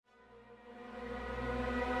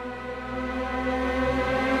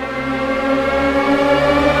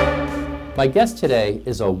My guest today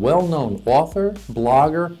is a well-known author,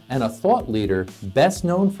 blogger, and a thought leader best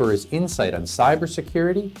known for his insight on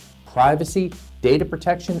cybersecurity, privacy, data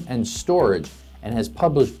protection, and storage, and has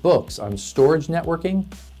published books on storage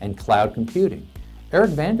networking and cloud computing. Eric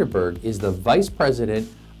van der Berg is the Vice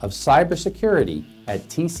President of Cybersecurity at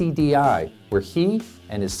TCDI, where he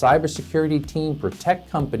and his cybersecurity team protect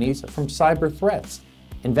companies from cyber threats,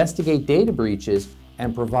 investigate data breaches,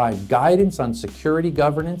 and provide guidance on security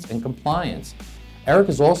governance and compliance. Eric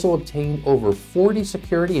has also obtained over 40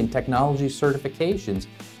 security and technology certifications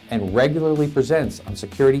and regularly presents on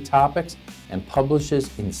security topics and publishes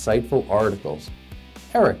insightful articles.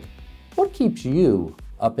 Eric, what keeps you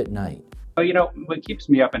up at night? Well, what keeps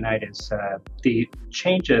me up at night is the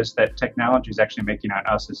changes that technology is actually making on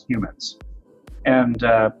us as humans. And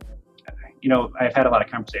I've had a lot of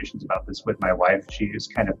conversations about this with my wife. She is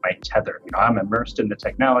kind of my tether. I'm immersed in the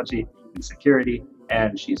technology and security,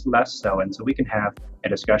 and she's less so. And so we can have a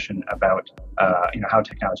discussion about, how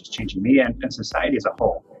technology is changing me and society as a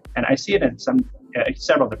whole. And I see it in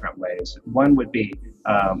several different ways. One would be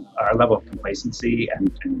our level of complacency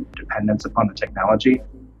and dependence upon the technology.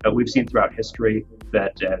 We've seen throughout history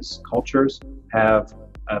that as cultures have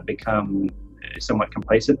become somewhat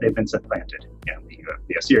complacent, they've been supplanted.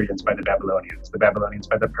 The Assyrians by the Babylonians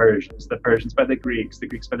by the Persians by the Greeks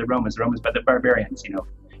by the Romans by the barbarians.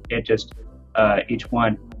 It just, each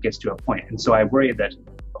one gets to a point. And so I worry that,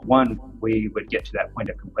 one, we would get to that point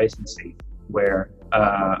of complacency where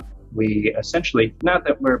we essentially, not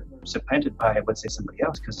that we're supplanted by, let's say, somebody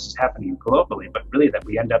else, because it's happening globally, but really that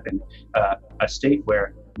we end up in a state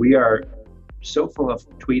where we are so full of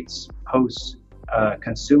tweets, posts,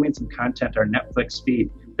 consuming some content, our Netflix feed,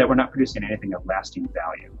 that we're not producing anything of lasting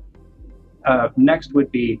value. Next would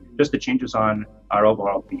be just the changes on our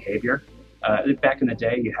overall behavior. Back in the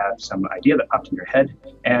day, you had some idea that popped in your head,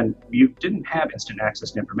 and you didn't have instant access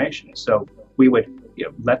to information. So we would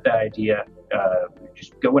let that idea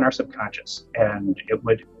just go in our subconscious, and it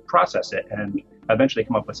would process it and eventually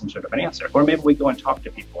come up with some sort of an answer. Or maybe we go and talk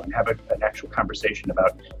to people and have an actual conversation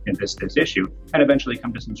about this issue, and eventually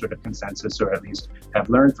come to some sort of consensus, or at least have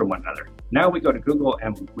learned from one another. Now we go to Google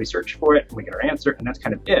and we search for it and we get our answer, and that's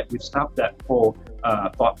kind of it. We've stopped that whole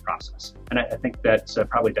thought process. And I think that's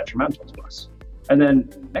probably detrimental to us. And then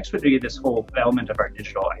next would be this whole element of our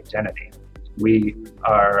digital identity. We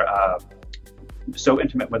are so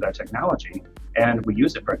intimate with our technology, and we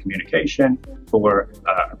use it for communication, for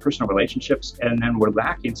our personal relationships, and then we're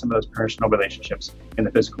lacking some of those personal relationships in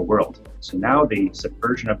the physical world. So now the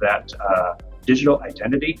subversion of that digital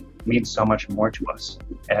identity means so much more to us.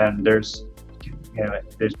 And there's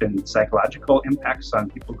been psychological impacts on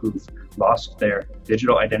people who've lost their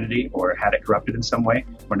digital identity or had it corrupted in some way,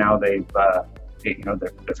 where now they've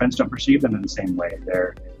their friends don't perceive them in the same way.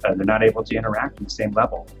 They're not able to interact on the same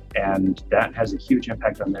level, and that has a huge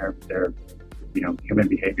impact on their human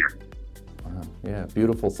behavior. Wow. Yeah,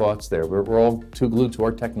 beautiful thoughts there. We're all too glued to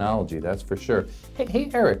our technology, that's for sure. Hey,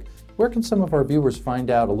 Eric, where can some of our viewers find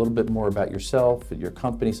out a little bit more about yourself, your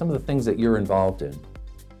company, some of the things that you're involved in?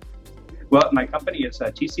 Well, my company is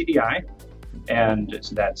TCDI, and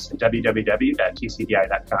so that's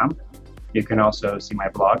www.tcdi.com. You can also see my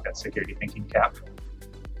blog, that's Security Thinking Cap,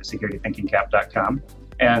 securitythinkingcap.com,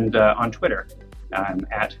 and on Twitter, I'm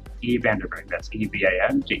at E van der Berg, that's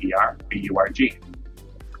EVANDERBURG. You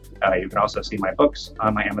can also see my books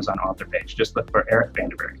on my Amazon author page. Just look for Eric van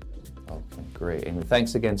der Berg. Okay, great. And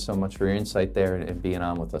thanks again so much for your insight there and being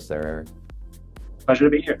on with us there, Eric. Pleasure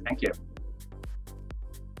to be here. Thank you.